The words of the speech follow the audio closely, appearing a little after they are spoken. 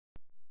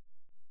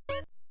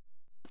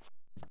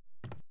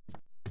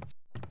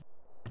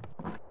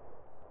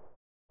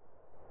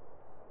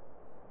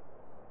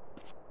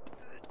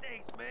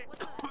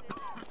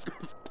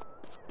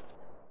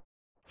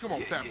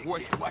fat boy.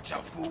 Yeah. Watch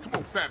out, fool. Come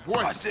on, fat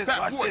boy. Watch this,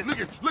 fat boy,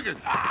 this. look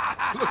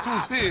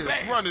who's here.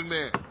 It's Running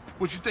Man.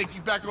 What, you think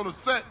you back on the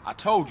set? I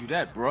told you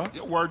that, bruh.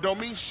 Your word don't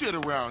mean shit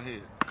around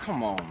here.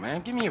 Come on,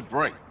 man. Give me a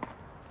break.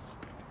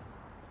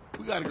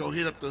 We gotta go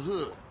hit up the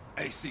hood.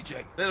 Hey,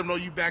 CJ. Let them know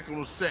you back on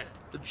the set.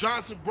 The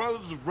Johnson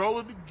brothers is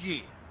rolling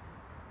again.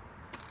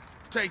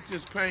 Take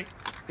this paint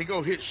and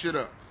go hit shit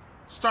up.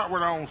 Start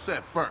with our own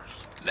set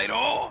first. Later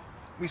on,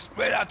 we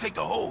spread out, take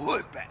the whole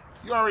hood back.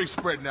 You already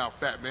spreading out,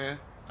 fat man.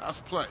 Let's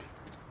play.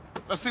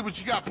 Let's see what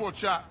you got, pork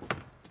chop.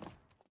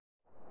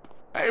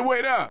 Hey,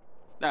 wait up.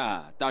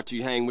 Ah, thought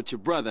you hang with your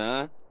brother,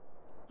 huh?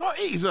 Oh,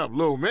 ease up,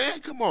 little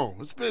man. Come on.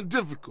 It's been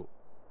difficult.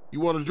 You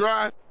want to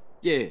drive?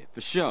 Yeah, for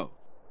sure.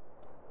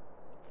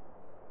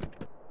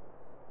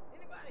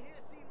 Anybody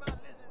here seen my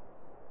lizard?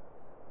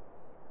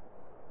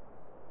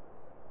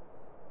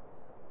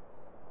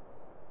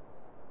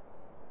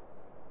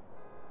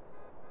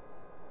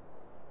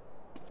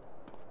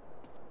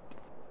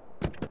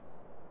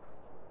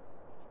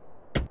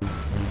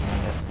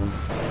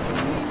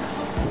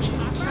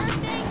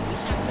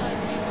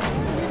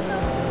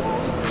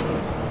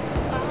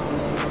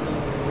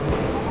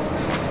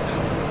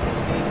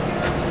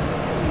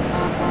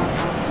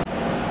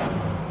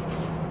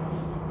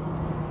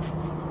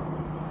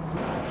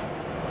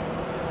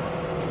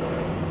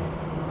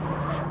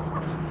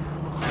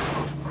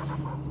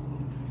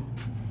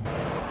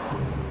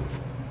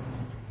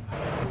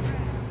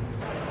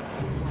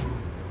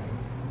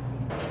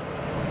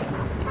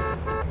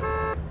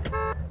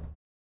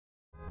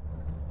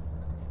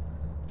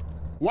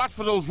 Watch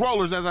for those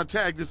rollers as I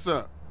tag this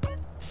up.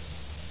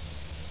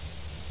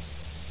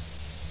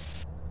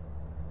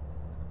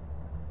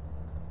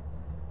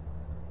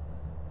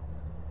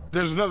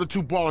 There's another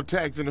 2 baller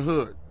tags in the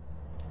hood.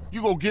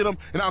 You go get them,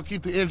 and I'll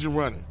keep the engine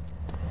running.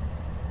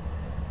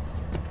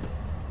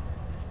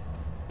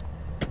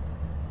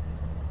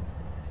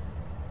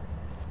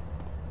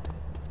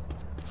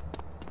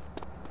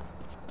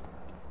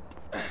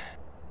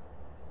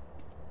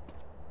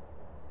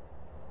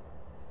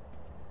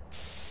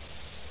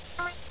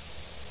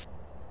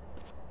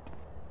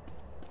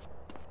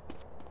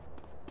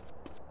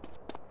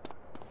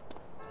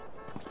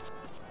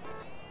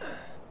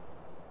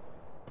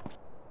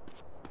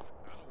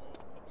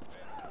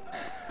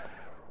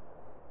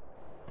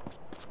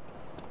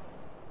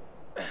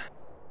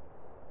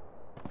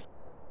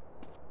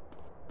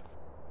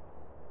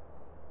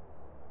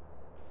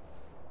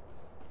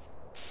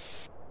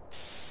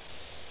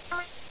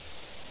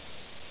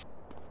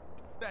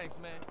 Thanks,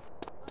 man.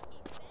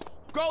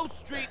 Ghost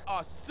Street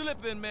are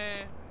slipping,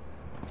 man.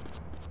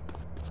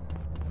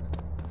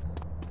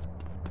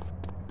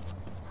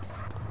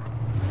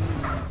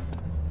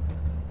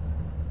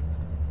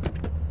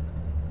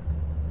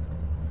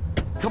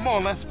 Come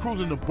on, let's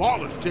cruise into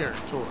ballers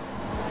territory.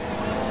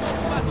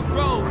 About the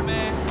road,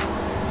 man.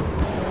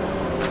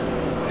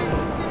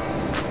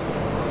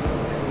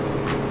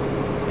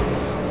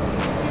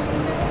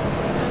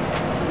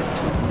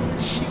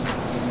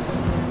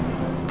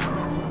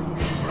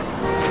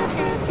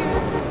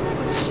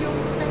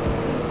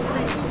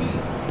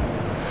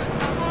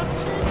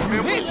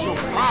 Man, what's your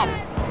problem?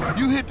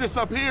 You hit this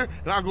up here,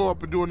 and I'll go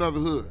up and do another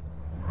hood.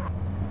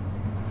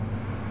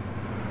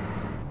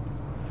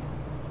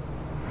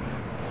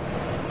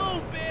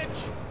 Move,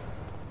 bitch!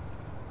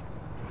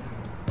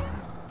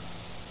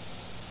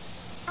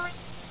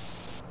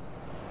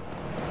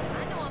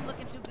 I know I'm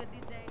looking too good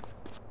these days.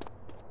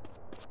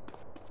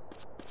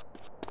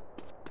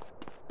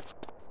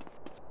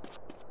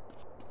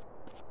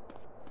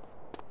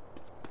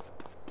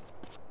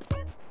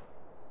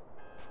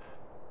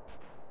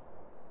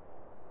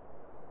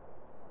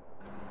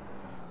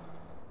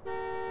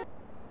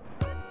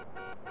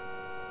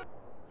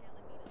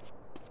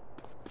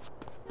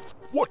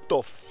 What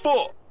the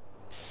fuck?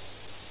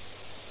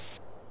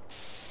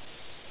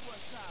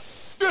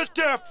 Get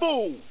that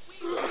fool!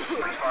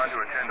 Respond to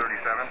a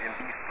 1037 in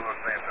East Los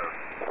Santos.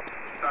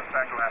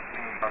 Suspect last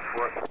seen on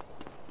foot.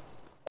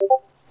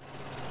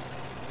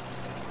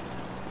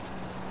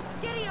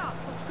 Giddy up,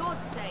 for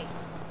God's sake!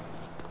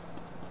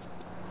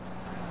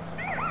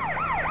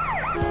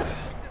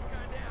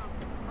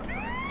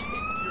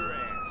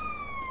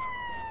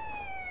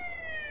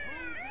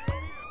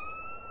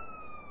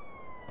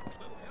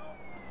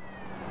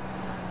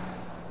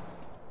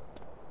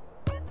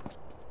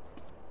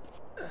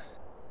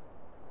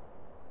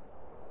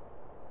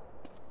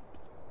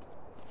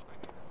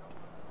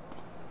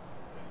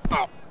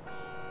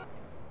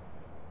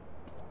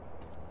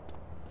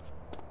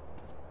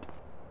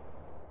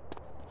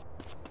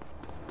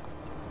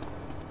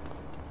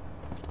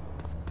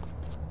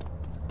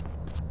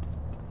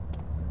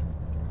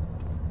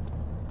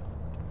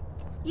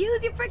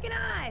 Use your freaking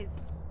eyes!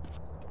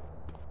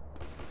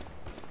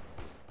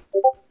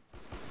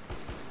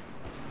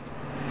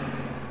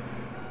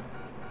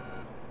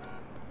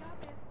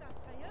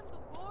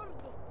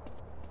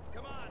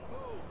 Come on,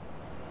 move!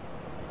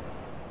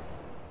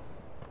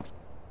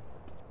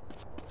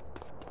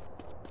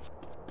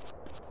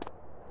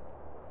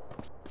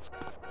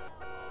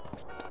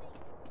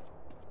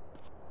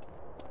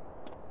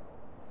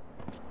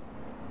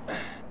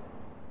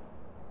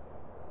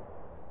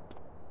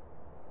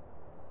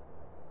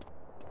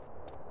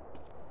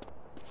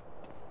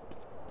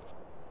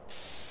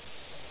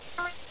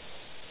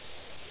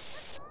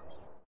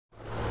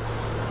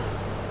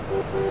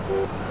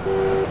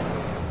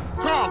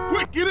 Carl,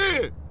 quick, get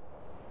in!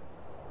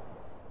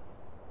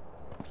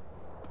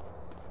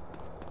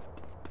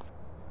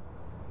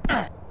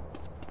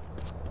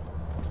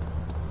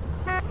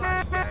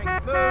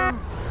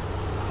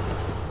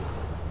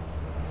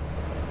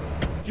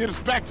 Get us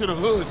back to the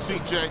hood,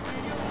 CJ.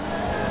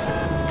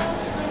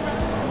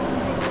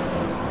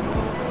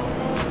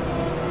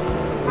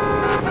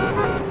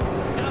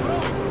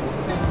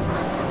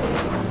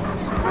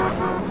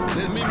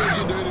 Let me make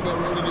you dirty by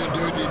rolling your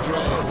dirty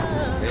draw.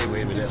 Hey,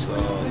 wait a minute, that's all.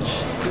 No.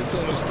 This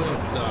other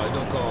stuff, nah, it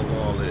don't call for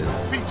all this.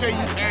 CJ,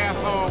 you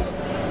asshole.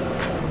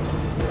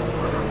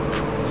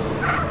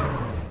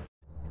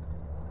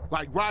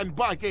 Like riding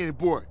bike, ain't it,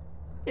 boy?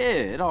 Yeah,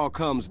 it all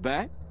comes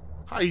back.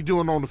 How you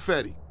doing on the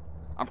Fetty?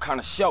 I'm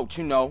kinda short,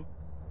 you know.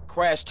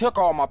 Crash took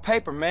all my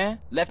paper, man.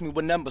 Left me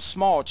with nothing but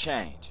small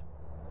change.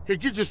 Here,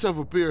 get yourself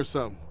a beer or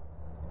something.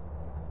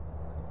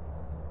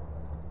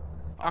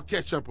 I'll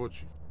catch up with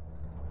you.